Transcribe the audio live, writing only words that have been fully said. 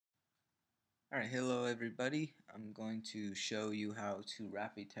Alright, hello everybody. I'm going to show you how to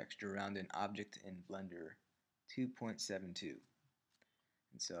wrap a texture around an object in Blender 2.72. And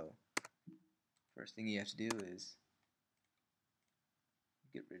so, first thing you have to do is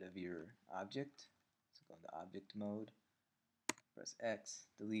get rid of your object. So go into object mode, press X,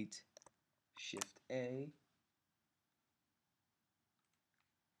 delete, Shift A,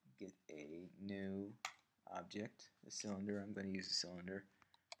 get a new object, a cylinder. I'm going to use a cylinder.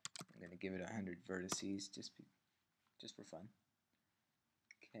 I'm going to give it 100 vertices just for fun.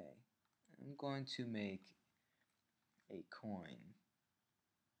 Okay, I'm going to make a coin,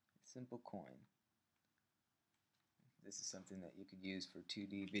 a simple coin. This is something that you could use for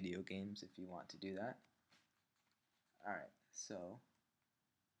 2D video games if you want to do that. Alright, so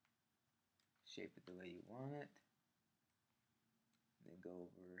shape it the way you want it. Then go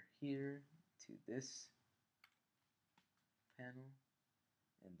over here to this panel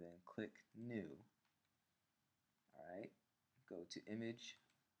and then click New. Alright, go to Image,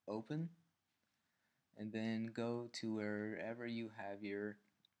 Open, and then go to wherever you have your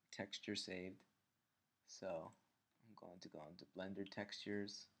texture saved. So I'm going to go into Blender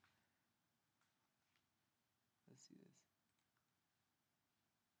Textures. Let's see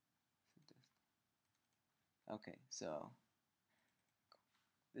this. Okay, so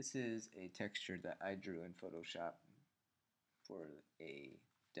this is a texture that I drew in Photoshop for a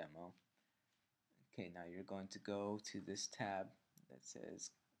demo. Okay, now you're going to go to this tab that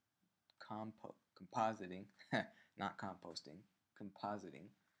says compositing, not composting, compositing.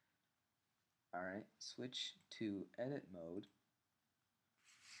 Alright, switch to edit mode.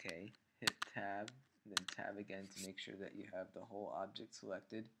 Okay, hit tab, then tab again to make sure that you have the whole object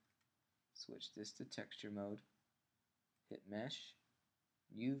selected. Switch this to texture mode. Hit mesh,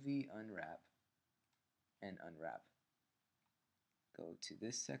 UV unwrap, and unwrap. Go to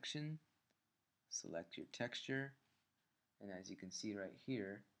this section, select your texture, and as you can see right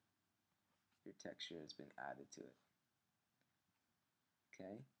here, your texture has been added to it.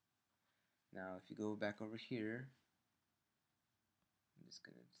 Okay, now if you go back over here, I'm just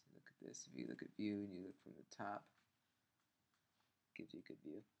going to look at this. If you look at view and you look from the top, it gives you a good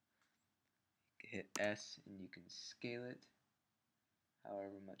view. You can hit S and you can scale it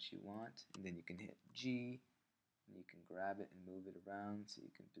however much you want, and then you can hit G and you can grab it and move it around so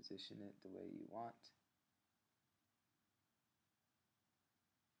you can position it the way you want.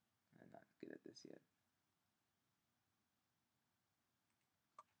 I'm not good at this yet.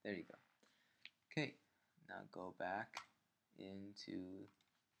 There you go. Okay, now go back into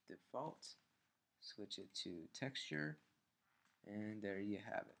default, switch it to texture, and there you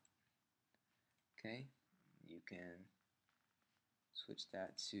have it. Okay, you can switch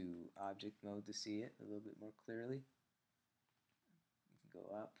that to object mode to see it a little bit more clearly. You can go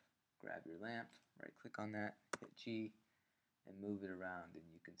up, grab your lamp, right click on that, hit G, and move it around, and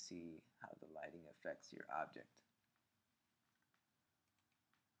you can see how the lighting affects your object.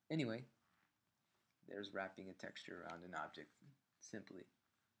 Anyway, there's wrapping a texture around an object simply.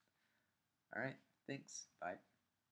 Alright, thanks, bye.